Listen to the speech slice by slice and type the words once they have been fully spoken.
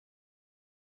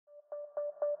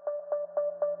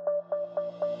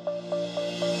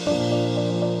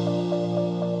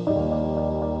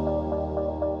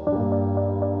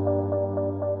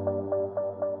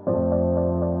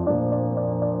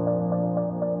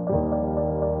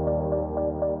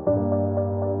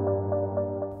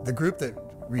The group that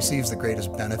receives the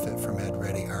greatest benefit from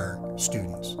EdReady are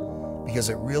students, because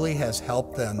it really has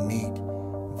helped them meet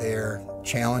their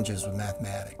challenges with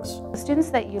mathematics. The students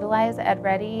that utilize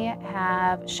EdReady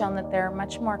have shown that they're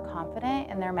much more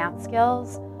confident in their math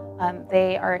skills.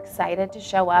 They are excited to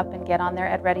show up and get on their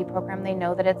EdReady program. They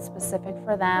know that it's specific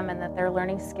for them and that they're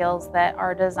learning skills that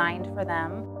are designed for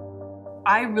them.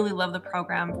 I really love the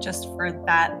program just for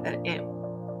that it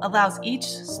allows each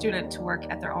student to work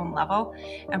at their own level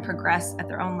and progress at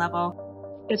their own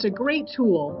level. It's a great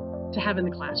tool to have in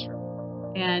the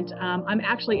classroom. And I'm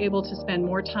actually able to spend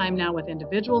more time now with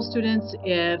individual students.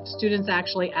 If students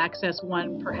actually access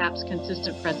one perhaps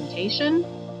consistent presentation,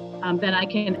 then I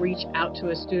can reach out to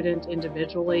a student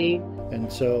individually.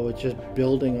 And so it's just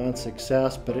building on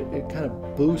success, but it kind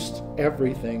of boosts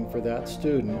everything for that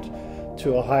student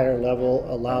to a higher level,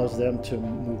 allows them to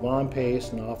move on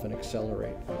pace and often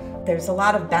accelerate. There's a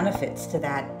lot of benefits to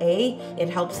that. It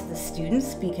helps the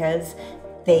students because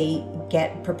they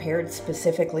get prepared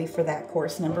specifically for that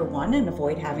course, number one, and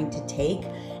avoid having to take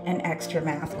an extra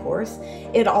math course.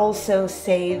 It also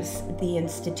saves the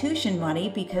institution money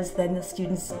because then the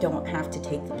students don't have to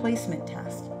take the placement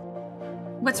test.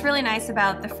 What's really nice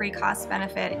about the free cost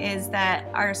benefit is that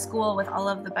our school, with all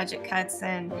of the budget cuts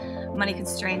and money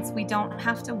constraints, we don't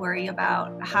have to worry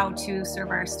about how to serve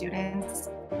our students.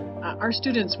 Our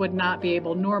students would not be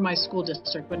able, nor my school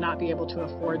district would not be able to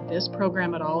afford this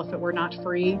program at all if it were not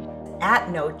free. At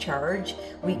no charge,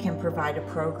 we can provide a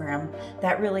program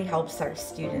that really helps our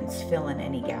students fill in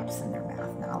any gaps in their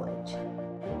math knowledge.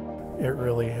 It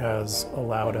really has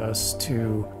allowed us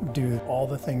to do all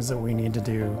the things that we need to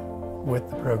do with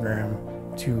the program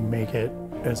to make it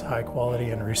as high quality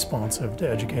and responsive to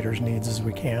educators' needs as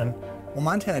we can. Well,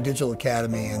 Montana Digital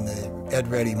Academy and the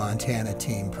EdReady Montana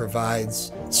team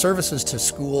provides services to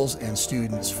schools and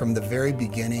students from the very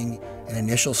beginning, an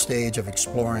initial stage of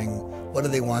exploring what do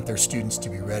they want their students to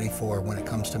be ready for when it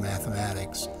comes to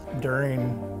mathematics.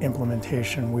 During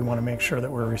implementation, we want to make sure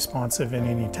that we're responsive in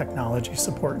any technology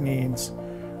support needs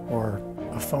or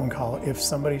a phone call. If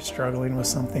somebody's struggling with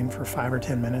something for 5 or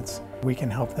 10 minutes, we can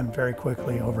help them very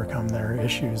quickly overcome their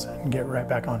issues and get right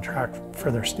back on track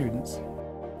for their students.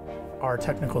 Our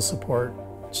technical support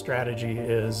strategy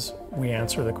is we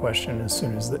answer the question as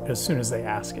soon as they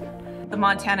ask it. The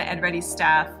Montana EdReady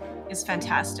staff is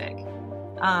fantastic.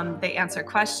 They answer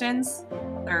questions,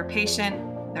 they're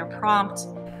patient, they're prompt.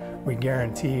 We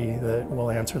guarantee that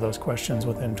we'll answer those questions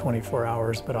within 24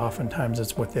 hours, but oftentimes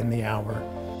it's within the hour.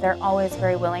 They're always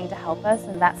very willing to help us,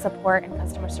 and that support and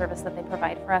customer service that they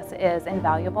provide for us is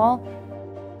invaluable.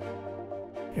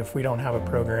 If we don't have a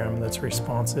program that's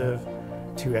responsive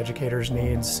to educators'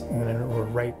 needs and we're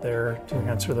right there to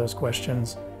answer those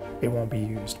questions, it won't be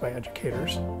used by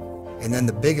educators. And then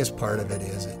the biggest part of it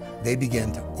is they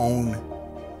begin to own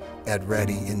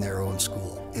EdReady in their own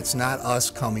school. It's not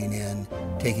us coming in,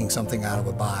 taking something out of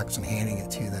a box and handing it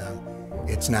to them.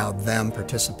 It's now them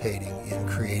participating in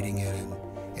creating it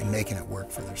and making it work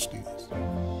for their students.